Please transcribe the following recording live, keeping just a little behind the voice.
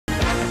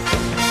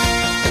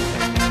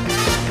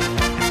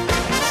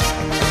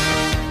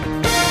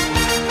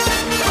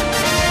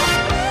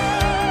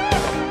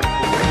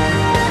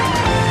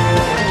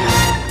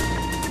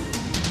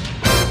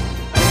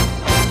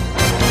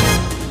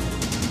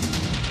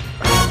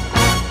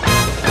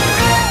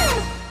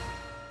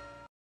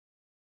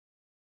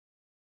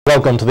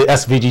Welcome to the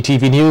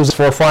SVG-TV News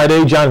for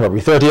Friday, January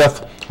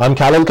 30th. I'm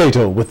Khalil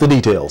Kato with the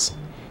details.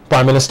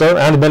 Prime Minister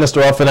and Minister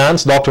of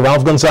Finance Dr.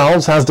 Ralph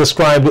Gonsalves has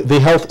described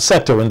the health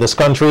sector in this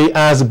country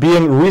as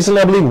being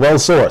reasonably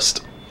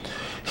well-sourced.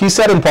 He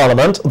said in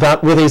Parliament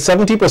that with a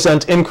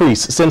 70%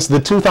 increase since the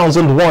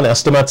 2001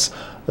 estimates,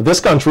 this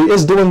country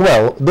is doing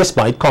well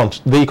despite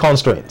the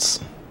constraints.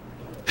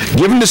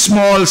 Given the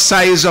small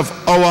size of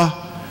our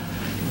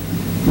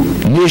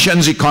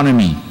nation's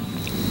economy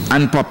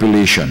and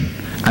population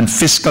and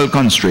fiscal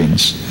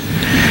constraints,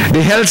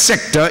 the health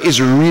sector is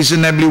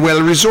reasonably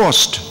well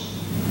resourced.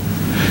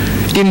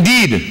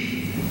 Indeed,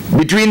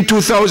 between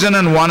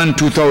 2001 and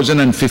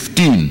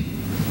 2015,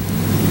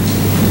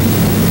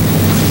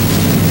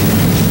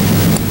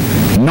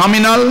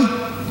 nominal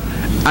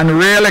and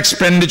real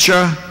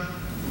expenditure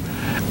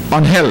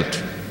on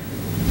health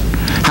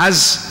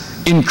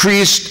has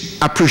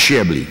increased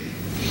appreciably.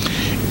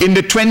 In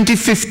the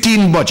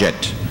 2015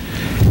 budget,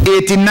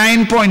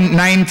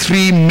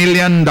 $89.93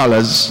 million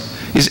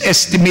is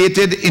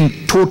estimated in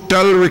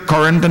total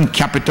recurrent and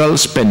capital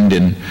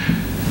spending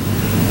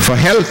for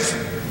health,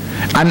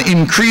 an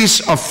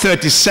increase of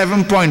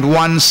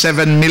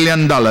 $37.17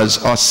 million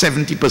or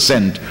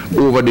 70%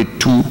 over the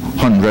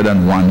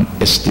 201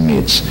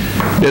 estimates.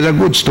 There's a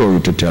good story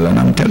to tell, and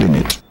I'm telling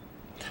it.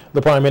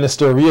 The Prime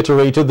Minister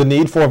reiterated the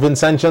need for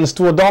Vincentians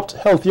to adopt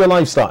healthier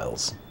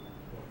lifestyles.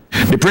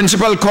 The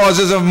principal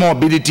causes of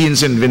morbidity in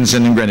St.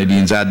 Vincent and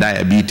Grenadines are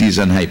diabetes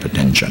and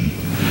hypertension,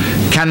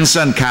 cancer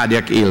and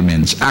cardiac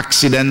ailments,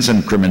 accidents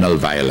and criminal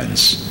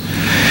violence.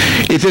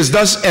 It is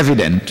thus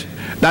evident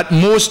that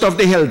most of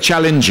the health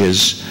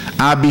challenges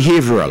are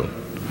behavioral,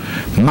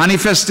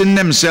 manifesting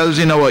themselves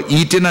in our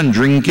eating and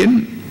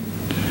drinking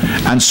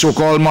and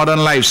so-called modern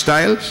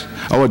lifestyles,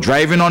 our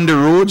driving on the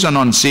roads and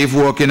unsafe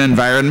working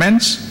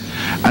environments,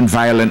 and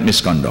violent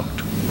misconduct.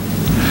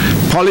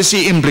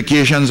 Policy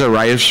implications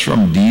arise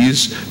from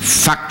these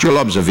factual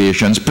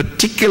observations,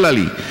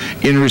 particularly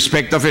in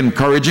respect of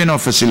encouraging or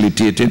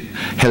facilitating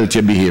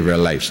healthier behavioral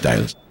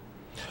lifestyles.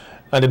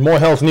 And in more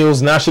health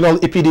news, National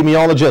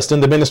Epidemiologist in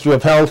the Ministry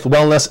of Health,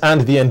 Wellness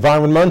and the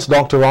Environment,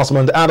 Dr.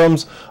 Rosamond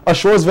Adams,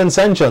 assures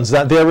Vincentians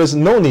that there is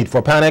no need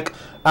for panic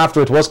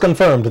after it was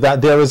confirmed that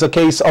there is a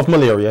case of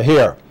malaria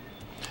here.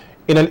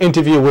 In an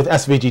interview with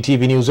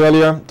SVG-TV News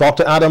earlier,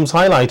 Dr. Adams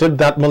highlighted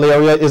that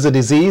malaria is a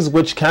disease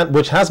which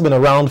has been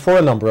around for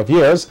a number of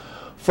years,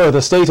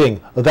 further stating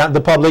that the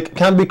public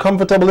can be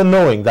comfortable in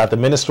knowing that the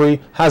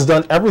ministry has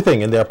done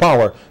everything in their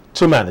power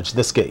to manage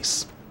this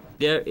case.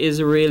 There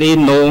is really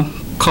no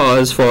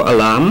cause for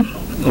alarm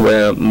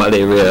where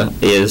malaria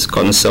is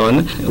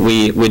concerned.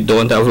 We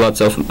don't have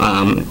lots of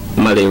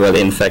malarial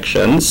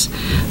infections.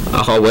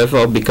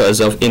 However, because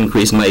of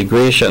increased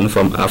migration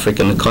from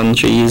African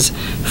countries,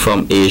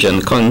 from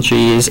Asian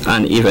countries,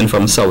 and even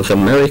from South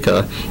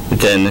America,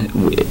 then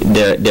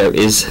there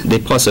is the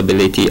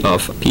possibility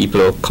of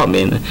people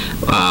coming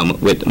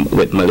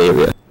with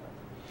malaria.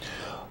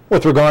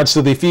 With regards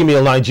to the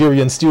female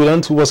Nigerian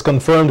student who was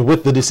confirmed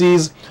with the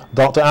disease,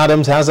 Dr.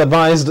 Adams has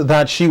advised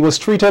that she was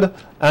treated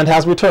and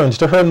has returned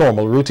to her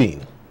normal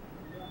routine.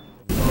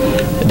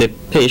 The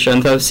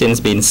patient has since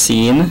been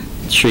seen,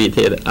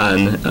 treated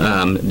and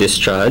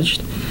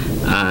discharged,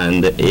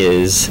 and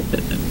is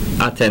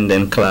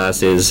attending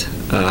classes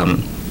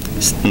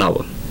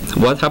now.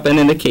 What happened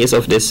in the case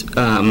of this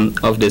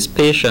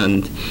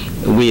patient,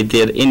 we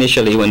did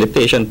initially, when the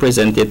patient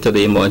presented to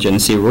the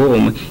emergency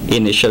room,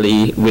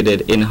 initially we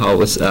did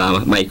in-house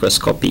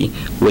microscopy,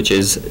 which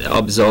is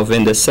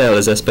observing the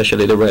cells,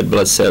 especially the red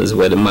blood cells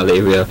where the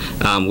malaria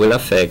will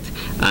affect,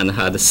 and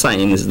had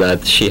signs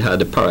that she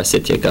had a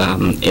parasitic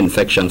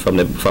infection from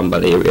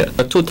malaria.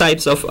 There are two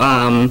types of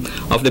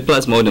the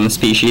Plasmodium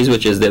species,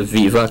 which is the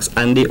vivax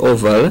and the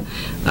oval,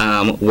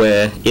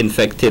 where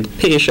infected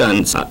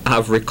patients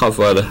have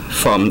recovered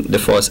from the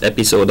first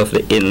episode of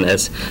the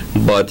illness,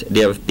 but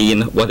there have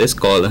been what is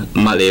called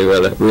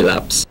malarial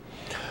relapse.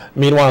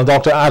 Meanwhile,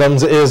 Dr.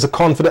 Adams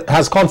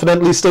has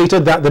confidently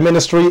stated that the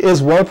ministry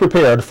is well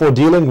prepared for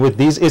dealing with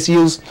these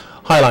issues,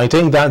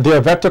 highlighting that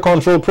their vector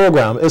control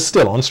program is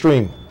still on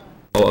stream.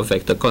 Our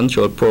vector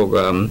control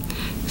program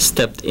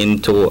stepped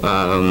into,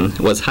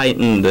 was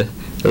heightened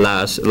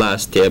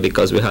last year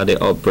because we had the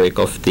outbreak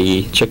of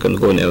the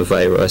chikungunya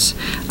virus,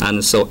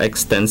 and so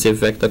extensive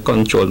vector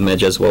control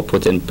measures were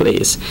put in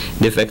place.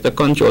 The vector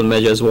control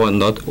measures were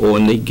not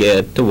only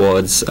geared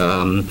towards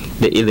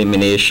the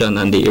elimination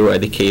and the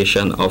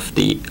eradication of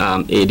the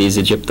Aedes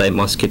aegypti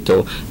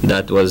mosquito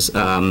that was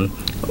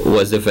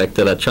the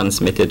vector that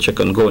transmitted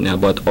chikungunya,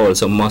 but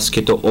also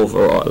mosquito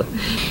overall.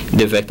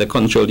 The vector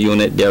control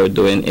unit, they are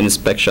doing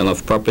inspection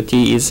of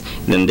properties,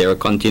 then they are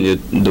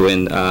continued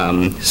doing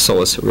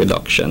source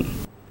reduction.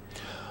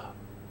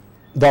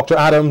 Dr.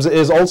 Adams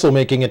is also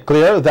making it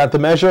clear that the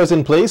measures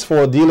in place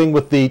for dealing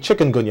with the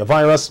chikungunya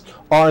virus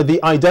are the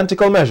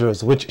identical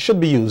measures which should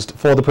be used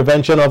for the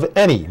prevention of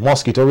any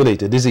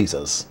mosquito-related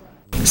diseases.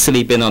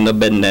 sleeping on the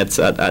bed nets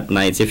at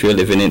night if you're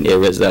living in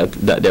areas that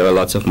there are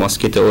lots of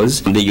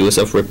mosquitoes, the use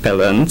of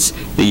repellents,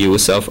 the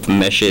use of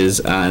meshes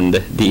and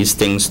these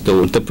things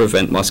to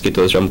prevent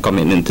mosquitoes from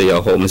coming into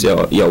your homes,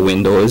 your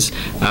windows,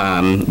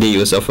 the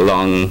use of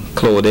long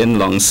clothing,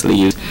 long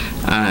sleeves,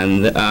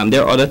 and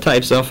there are other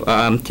types of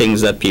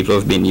things that people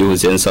have been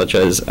using, such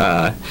as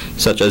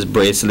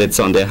bracelets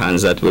on their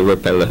hands that will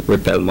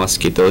repel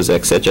mosquitoes,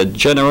 etc.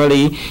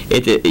 Generally,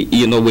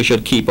 we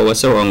should keep our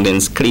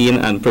surroundings clean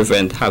and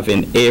prevent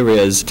having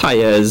areas,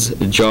 tires,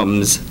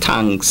 drums,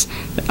 tanks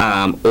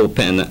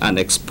open and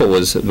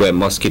exposed where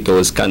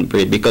mosquitoes can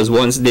breed, because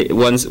once there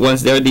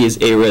are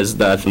these areas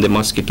that the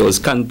mosquitoes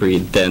can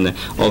breed, then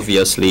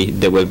obviously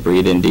they will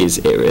breed in these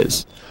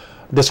areas.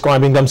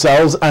 Describing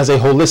themselves as a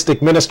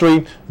holistic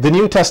ministry, the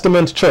New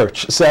Testament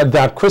Church said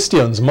that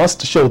Christians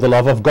must show the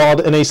love of God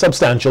in a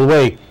substantial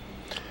way.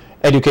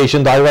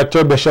 Education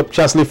Director Bishop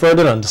Chesley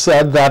Ferdinand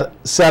said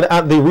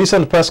at the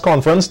recent press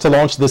conference to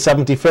launch the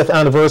 75th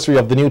anniversary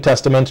of the New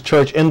Testament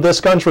Church in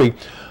this country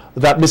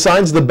that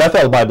besides the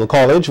Bethel Bible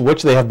College,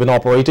 which they have been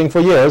operating for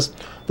years,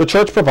 the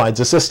church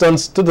provides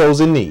assistance to those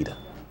in need.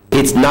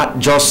 It's not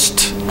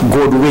just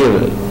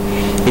goodwill.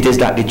 It is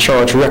that the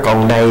church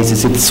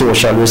recognizes its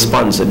social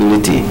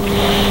responsibility,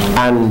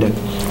 and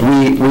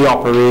we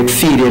operate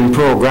feeding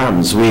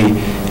programs.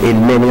 In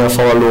many of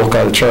our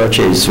local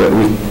churches,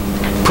 we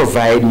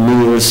provide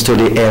meals to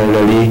the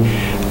elderly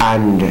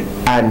and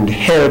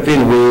help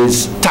in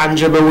ways,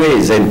 tangible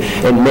ways. And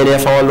in many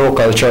of our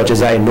local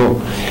churches, I know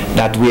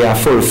that we are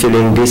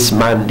fulfilling this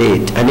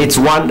mandate, and it's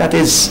one that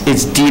is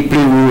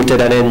deeply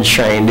rooted and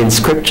enshrined in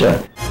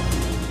Scripture.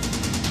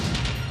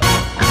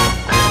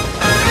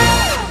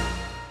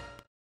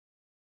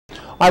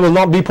 I will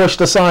not be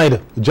pushed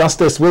aside.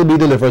 Justice will be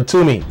delivered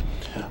to me.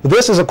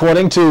 This is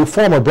according to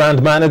former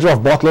brand manager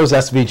of Bottlers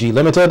SVG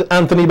Limited,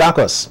 Anthony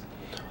Bacchus.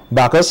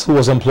 Bacchus, who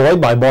was employed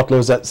by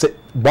Bottlers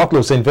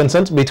St.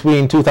 Vincent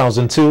between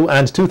 2002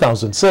 and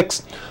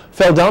 2006,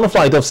 fell down a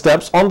flight of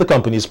steps on the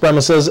company's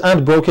premises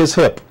and broke his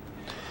hip.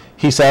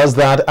 He says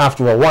that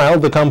after a while,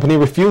 the company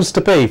refused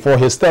to pay for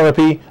his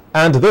therapy,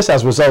 and this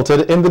has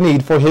resulted in the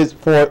need for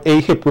a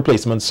hip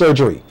replacement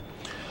surgery.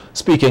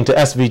 Speaking to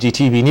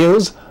SVG-TV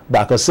News,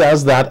 Bacchus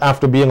says that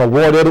after being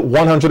awarded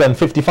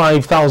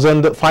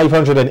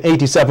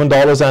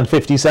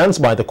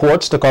 $155,587.50 by the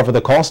courts to cover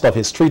the cost of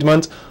his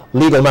treatment,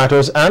 legal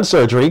matters and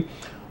surgery,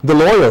 the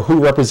lawyer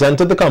who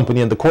represented the company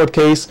in the court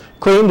case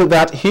claimed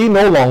that he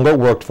no longer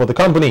worked for the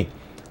company,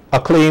 a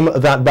claim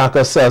that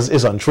Bacchus says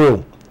is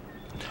untrue.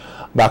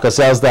 Bacchus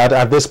says that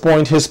at this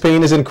point his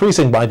pain is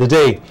increasing by the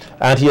day,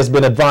 and he has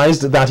been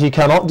advised that he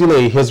cannot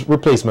delay his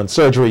replacement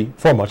surgery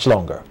for much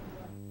longer.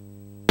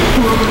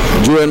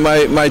 During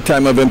my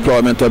time of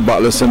employment at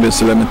Bottlers St.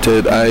 Vincent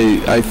Limited,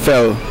 I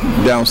fell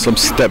down some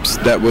steps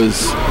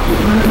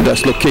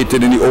that's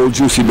located in the old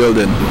Juicy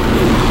building,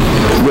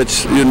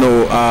 which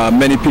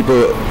many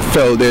people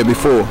fell there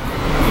before,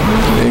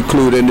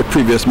 including the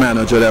previous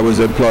manager that was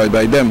employed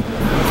by them.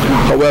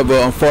 However,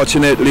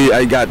 unfortunately,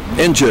 I got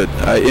injured.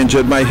 I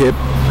injured my hip.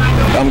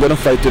 I'm going to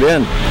fight to the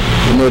end.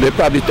 They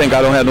probably think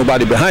I don't have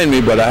nobody behind me,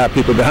 but I have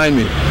people behind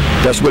me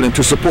that's willing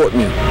to support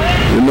me.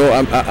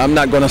 I'm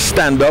not going to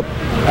stand up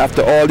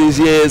after all these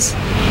years,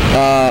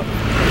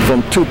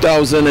 from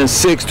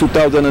 2006,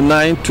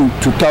 2009 to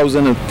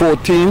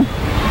 2014.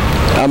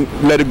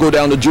 Let it go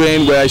down the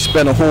drain, where I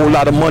spent a whole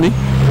lot of money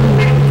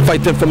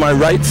fighting for my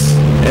rights,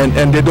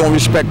 and they don't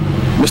respect,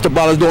 Mr.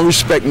 Ballers don't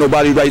respect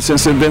nobody's rights in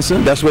St.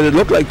 Vincent. That's what it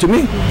looked like to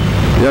me.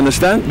 You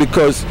understand?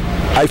 Because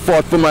I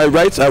fought for my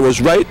rights. I was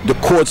right. The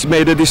courts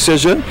made a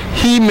decision.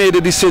 He made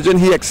a decision.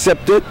 He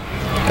accepted.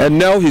 And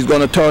now he's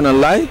going to turn and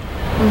lie.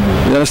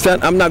 You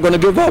understand? I'm not going to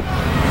give up.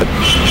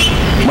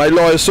 My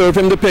lawyer served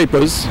him the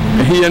papers,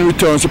 and he in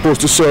return is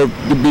supposed to serve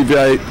the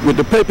BVI with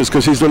the papers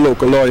because he's the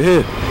local lawyer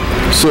here.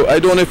 So I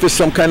don't know if it's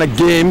some kind of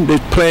game they're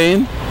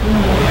playing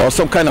or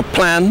some kind of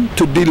plan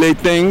to delay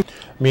things.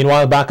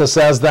 Meanwhile, Bacchus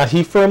says that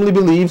he firmly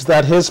believes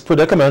that his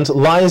predicament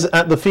lies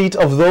at the feet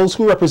of those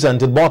who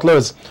represented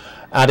Bottlers,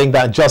 adding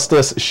that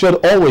justice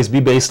should always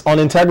be based on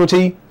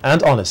integrity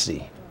and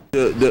honesty.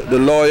 The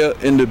lawyer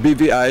in the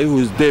BVI, who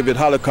is David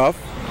Holocaust,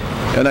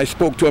 and I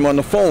spoke to him on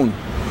the phone.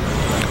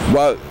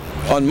 Well,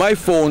 on my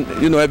phone,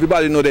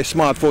 everybody know their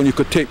smartphone, you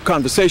could take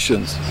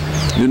conversations.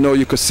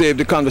 You could save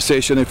the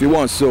conversation if you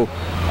want. So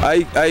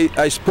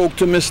I spoke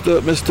to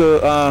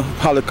Mr.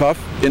 Holocaust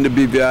in the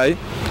BVI,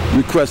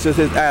 requested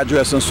his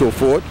address and so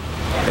forth,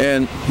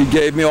 and he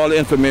gave me all the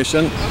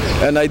information,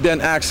 and I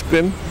then asked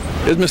him,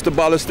 is Mr.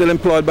 Ballers still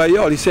employed by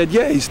y'all? He said,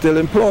 yeah, he's still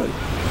employed.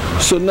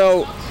 So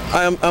now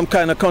I'm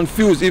kind of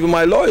confused. Even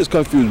my lawyer is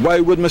confused. Why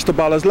would Mr.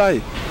 Ballers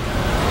lie?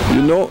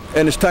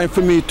 And it's time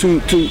for me to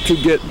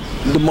get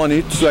the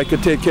money so I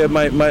can take care of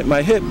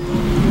my hip.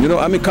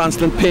 I'm in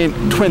constant pain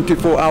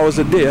 24 hours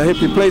a day. A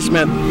hip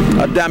replacement,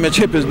 a damaged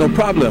hip is no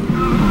problem.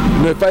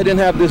 If I didn't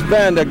have this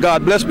van that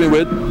God blessed me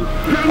with,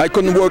 I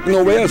couldn't work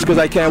nowhere else because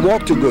I can't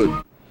walk too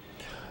good.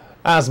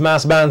 As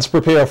mass bands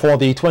prepare for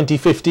the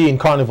 2015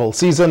 carnival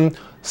season,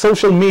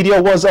 Social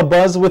media was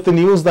abuzz with the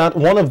news that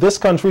one of this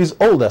country's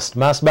oldest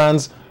mass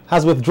bands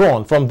has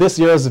withdrawn from this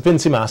year's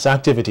Vincy Mass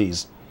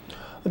activities.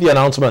 The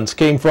announcement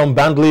came from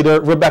band leader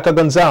Rebecca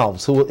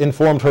Gonzalez, who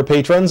informed her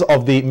patrons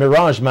of the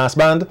Mirage Mass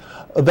Band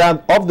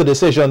of the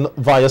decision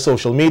via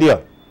social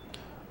media.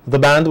 The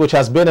band, which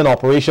has been in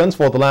operations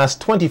for the last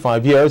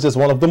 25 years, is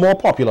one of the more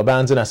popular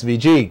bands in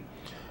SVG.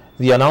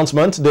 The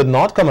announcement did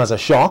not come as a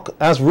shock,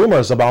 as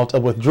rumors about a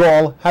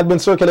withdrawal had been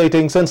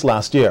circulating since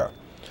last year.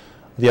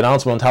 The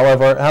announcement,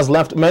 however, has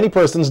left many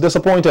persons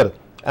disappointed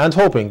and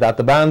hoping that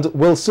the band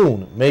will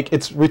soon make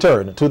its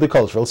return to the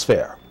cultural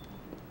sphere.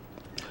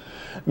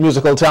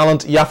 Musical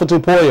talent Yafatu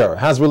Poyer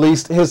has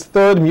released his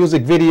third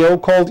music video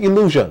called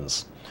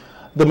Illusions.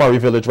 The Murray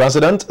Village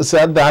resident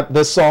said that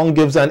this song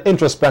gives an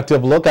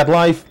introspective look at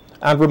life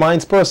and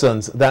reminds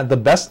persons that the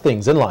best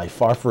things in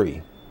life are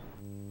free.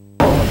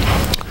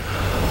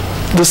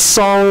 The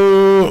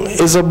song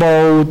is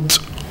about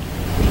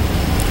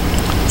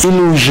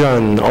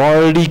illusion,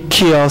 all the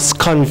chaos,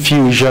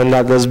 confusion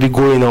that does be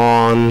going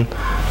on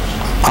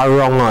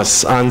around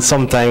us and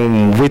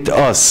sometimes with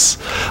us.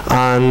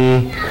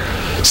 And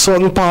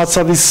certain parts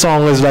of the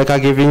song is like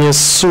I'm giving you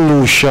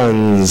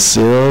solutions,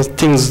 you know,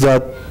 things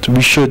that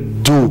we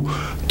should do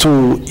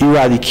to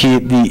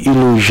eradicate the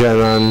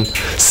illusion and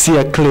see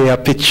a clear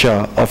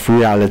picture of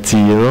reality,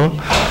 you know.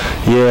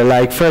 Yeah,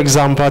 like for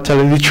example,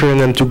 telling the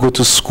children to go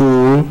to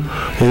school,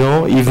 you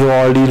know, even though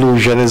all the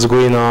illusion is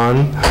going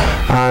on,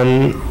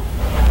 and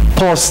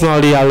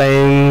personally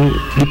allowing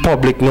the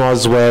public know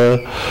as well,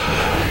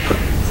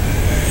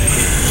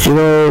 you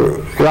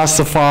know,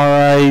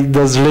 Rastafari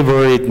does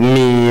liberate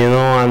me, you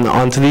know, and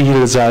onto the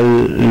hills I'll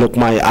look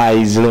my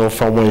eyes, you know,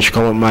 from when she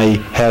come with my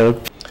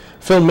help.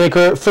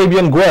 Filmmaker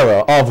Fabian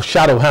Guerra of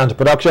Shadow Hand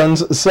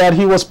Productions said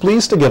he was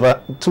pleased to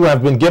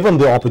have been given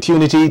the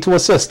opportunity to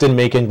assist in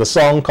making the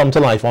song come to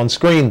life on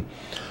screen.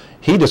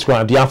 He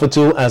described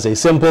Yafatu as a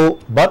simple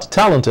but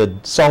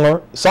talented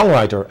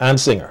songwriter and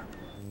singer.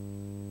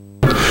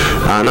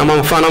 And I'm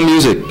a fan of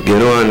music, you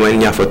know, and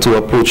when Yafatu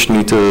approached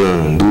me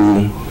to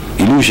do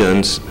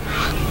Illusions,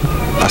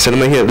 I said,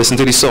 I'm here, listen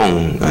to the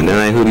song, and then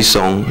I heard the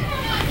song.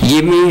 He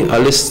gave me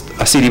a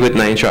CD with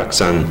 9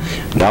 tracks, and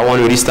that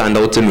one really stand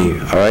out to me.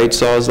 All right,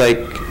 so I was like,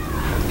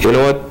 you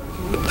know what?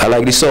 I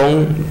like the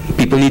song.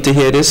 People need to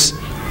hear this.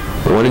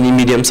 One of the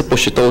mediums to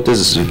push it out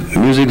is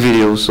music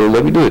videos, so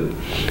let me do it.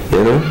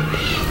 You know.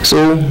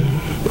 So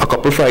a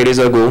couple Fridays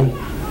ago,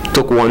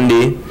 took one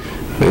day.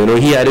 You know,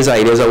 he had his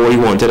ideas of what he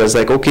wanted. I was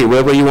like, okay,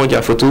 wherever you want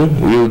Yafatu,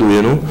 we'll do.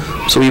 You know.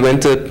 So we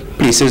went to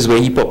places where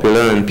he's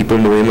popular and people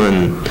know him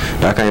and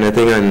that kind of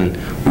thing, and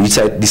we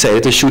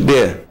decided to shoot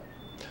there.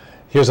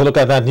 Here's a look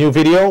at that new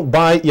video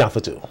by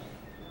Yafatu.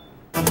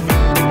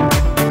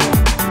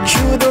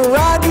 Through the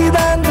rugged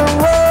and the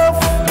rough,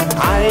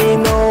 I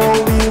know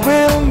we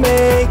will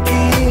make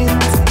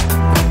it.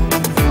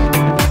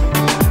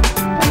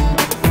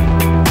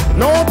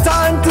 No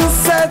time to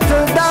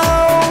settle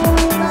down,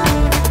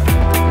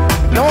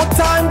 no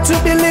time to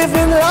be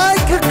living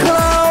like a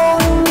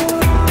clown.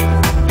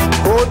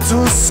 Go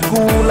to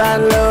school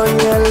and learn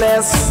your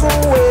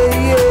lesson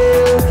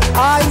well.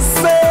 I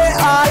say,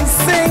 I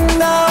sing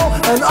now,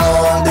 and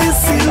all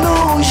this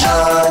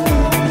illusion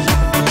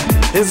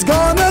is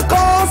gonna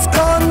cause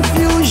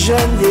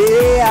confusion,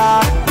 yeah.